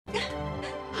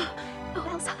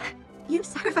You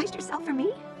sacrificed yourself for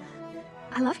me?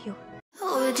 I love you.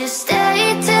 Would you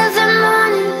stay till the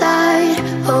morning light?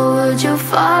 Or would you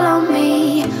follow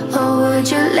me? Or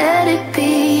would you let it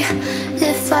be?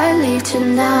 If I leave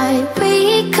tonight,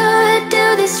 we could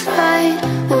do this right.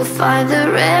 We'll find the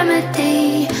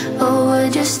remedy. Or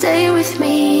would you stay with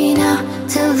me now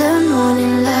till the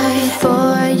morning light?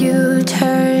 Before you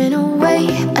turn away,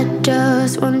 I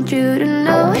just want you to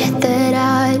know that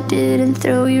I didn't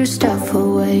throw your stuff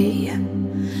away.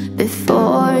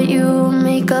 Before you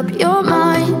make up your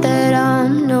mind that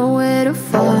I'm nowhere to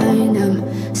find,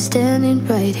 I'm standing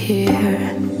right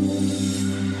here.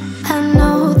 I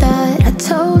know that I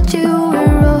told you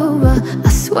we're over. I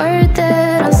swear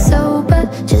that I'm sober.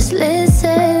 Just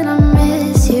listen, I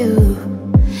miss you.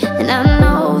 And I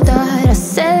know that I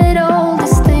said all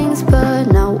these things,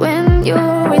 but now when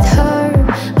you're with her,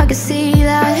 I can see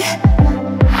that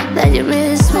you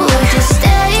miss me. Would you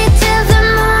stay till the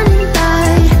morning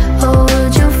light? Or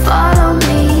would you follow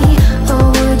me? Or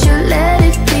would you let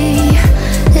it be?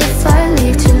 If I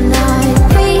leave tonight,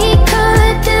 we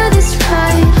could do this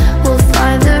right. We'll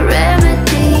find the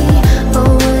remedy. Or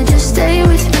would you stay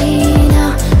with me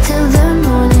now till the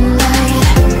morning light?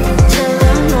 Till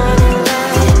the morning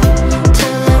light.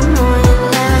 Till the morning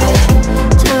light.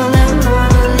 Till the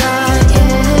morning light,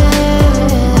 yeah.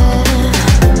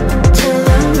 Till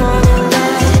the morning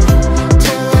light.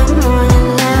 Till the morning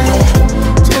light.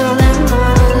 Till the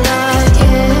morning light,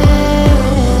 yeah.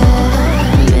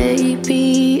 Maybe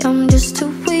I'm just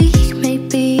too weak.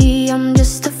 Maybe I'm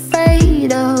just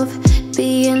afraid of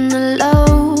being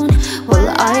alone. Well,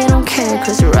 I don't care,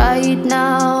 'cause right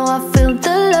now I feel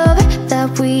the love that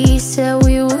we said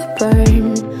we would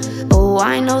burn. Oh,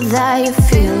 I know that you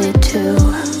feel it too.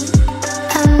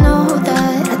 I know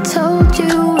that I told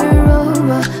you we're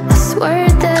over. I swear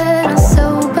that I'm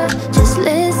sober. Just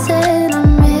listen, I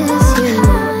miss you.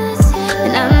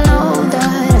 And I know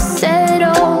that I said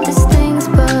all these things,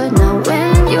 but now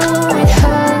when you're with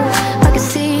her, I can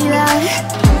see that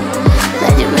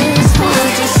you miss me.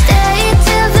 Would you stay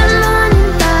till the morning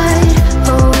light?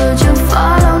 Or would you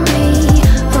follow me?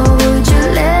 Or would you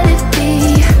let it be?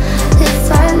 If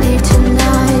I leave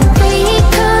tonight, we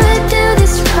could do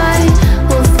this right.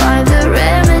 We'll find the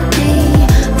remedy.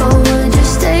 Or would you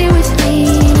stay with me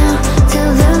now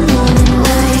till the morning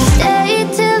light? Stay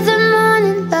till the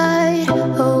morning light.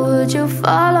 Or would you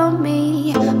follow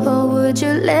me? Or would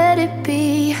you let it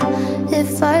be?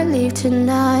 If I leave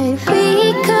tonight, we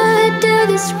could do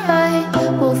this right.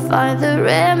 We'll find the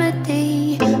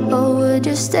remedy. Or would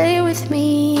you stay with me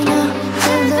now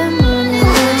till the morning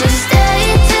light? Would you stay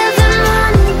till the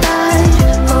morning light?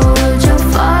 Or would you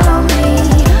follow me?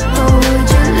 Or would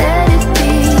you let it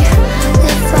be?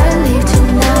 If I leave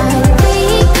tonight, we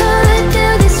could do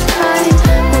this right.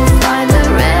 We'll find the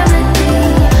remedy.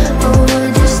 Or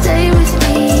would you stay with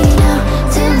me now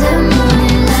till the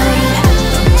morning light?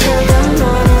 Till the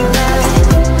morning light.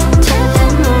 Till the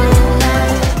morning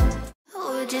light.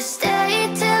 Would you stay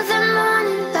till the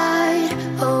morning light?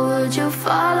 Or would you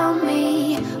follow me?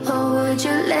 Or would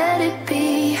you let it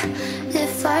be?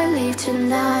 If I leave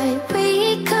tonight,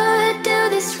 we could do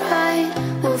this right.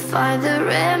 We'll find the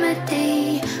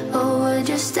remedy. Or would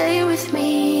you stay with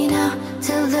me now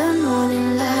till the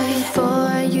morning light?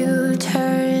 Before you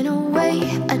turn away,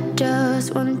 I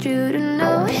just want you to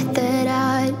know that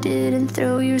I didn't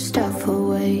throw your stuff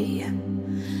away.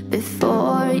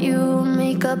 Before you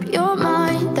make up your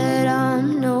mind that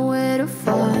I'm nowhere to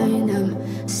find,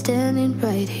 I'm standing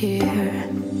right here.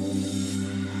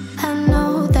 I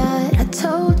know that I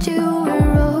told you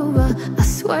we're over. I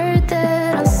swear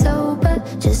that I'm sober.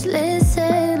 Just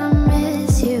listen, I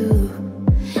miss you.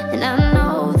 And I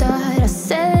know that I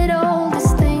said all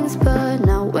these things, but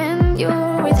now when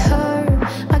you're with her,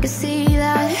 I can see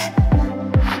that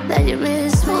you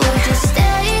miss me. Would you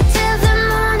stay till the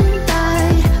morning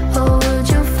light? Or would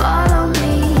you follow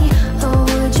me? Or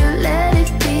would you let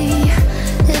it be?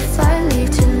 If I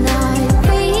leave tonight,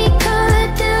 we could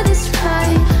do this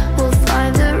right. We'll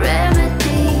find the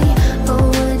remedy. Or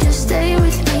would you stay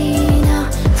with me now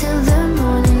till the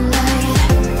morning light?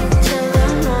 Till the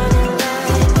morning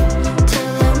light.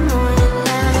 Till the morning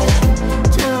light.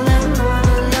 Till the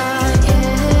morning light,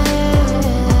 yeah.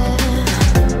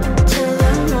 Till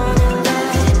the morning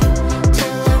light.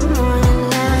 Till the morning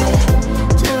light.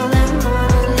 Till the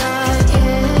morning light,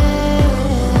 yeah.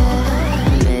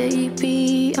 Maybe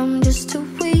I'm just too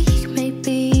weak.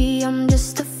 Maybe I'm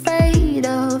just afraid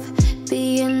of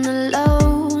being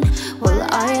alone. Well,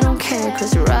 I don't care,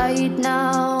 'cause right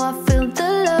now I feel the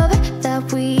love that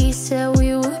we said we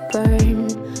would burn.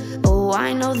 Oh,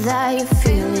 I know that you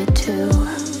feel it too.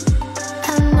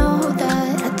 I know that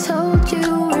told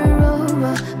you we're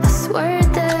over. I swear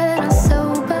that I'm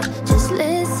sober. Just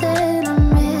listen, I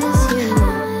miss you.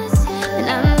 And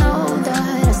I know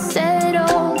that I said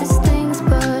all these things,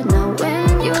 but now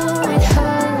when you're with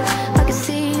her, I can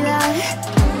see that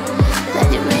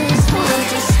you miss me. Would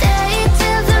you stay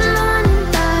till the morning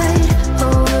light,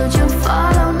 or would you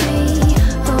follow me,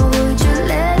 or would you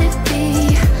let it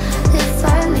be? If I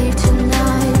leave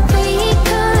tonight, we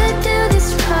could do this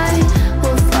right.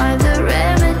 We'll find the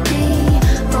remedy.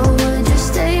 Or would you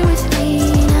stay with me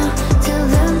now till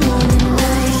the morning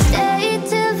light? Stay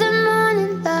till the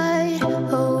morning light,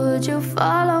 or would you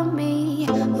follow me,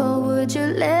 or would you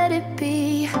let it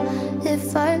be?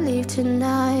 If I leave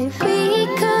tonight, we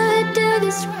could do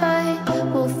this right.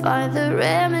 We'll find the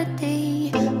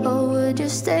remedy. Or would you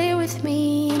stay with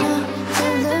me now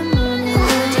till the morning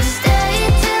light? Would you stay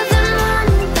till the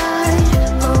morning light,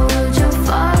 or would you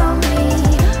follow me,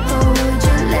 or would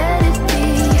you let it be?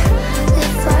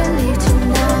 If I leave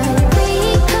tonight, we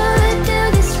could do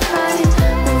this right.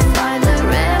 We'll find the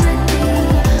remedy.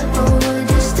 Or would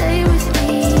you stay with me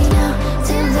now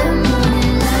till the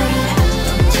morning light?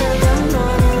 Till the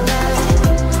morning light.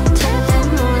 Till the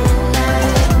morning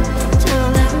light. Till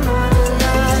the morning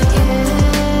light, yeah.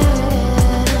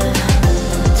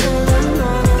 Till the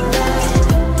morning light.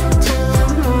 Till the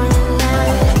morning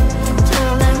light.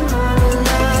 Till the morning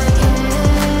light, yeah.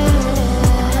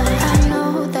 I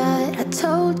know that I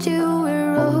told you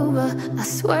we're over. I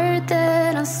swear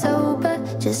that I'm sober.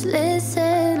 Just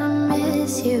listen, I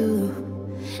miss you.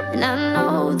 And I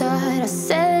know that I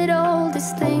said all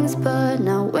these things, but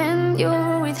now when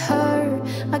you're with her,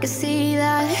 I can see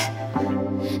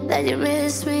that you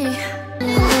miss me.